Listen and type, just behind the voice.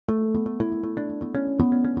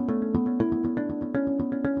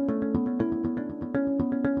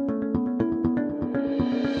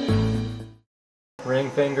ring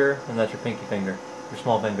finger, and that's your pinky finger, your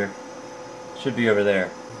small finger. Should be over there.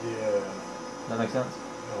 Yeah. Does that make sense?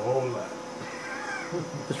 A whole lot.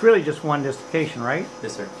 It's really just one dislocation, right?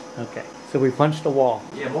 Yes, sir. Okay. So we punched a wall.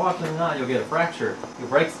 Yeah, more often than not, you'll get a fracture. You'll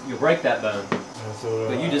break that bone. And so,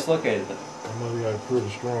 But you dislocated it. I must have got a pretty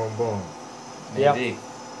strong bone. Maybe. Yep.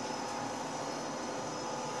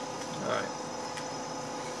 Alright.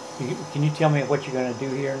 Can you tell me what you're going to do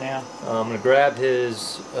here now? I'm going to grab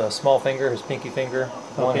his small finger, his pinky finger,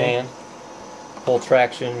 one Okay. hand, pull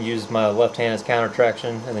traction, use my left hand as counter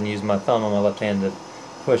traction, and then use my thumb on my left hand to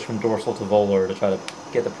push from dorsal to volar to try to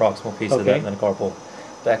get the proximal piece of that metacarpal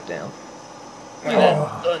back down. Look at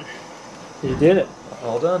that. Done. You did it.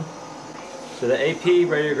 All done. So the AP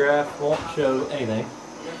radiograph won't show anything.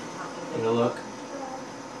 It'll look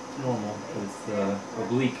normal. It's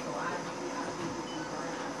oblique.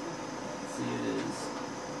 Let's see, it is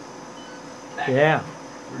back. Yeah.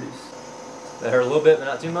 Reduce. That hurt a little bit, but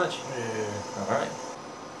not too much? Yeah. Alright.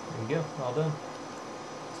 There you go. All done.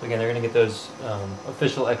 So again, they're going to get those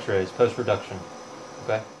official x-rays post-reduction.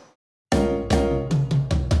 Okay?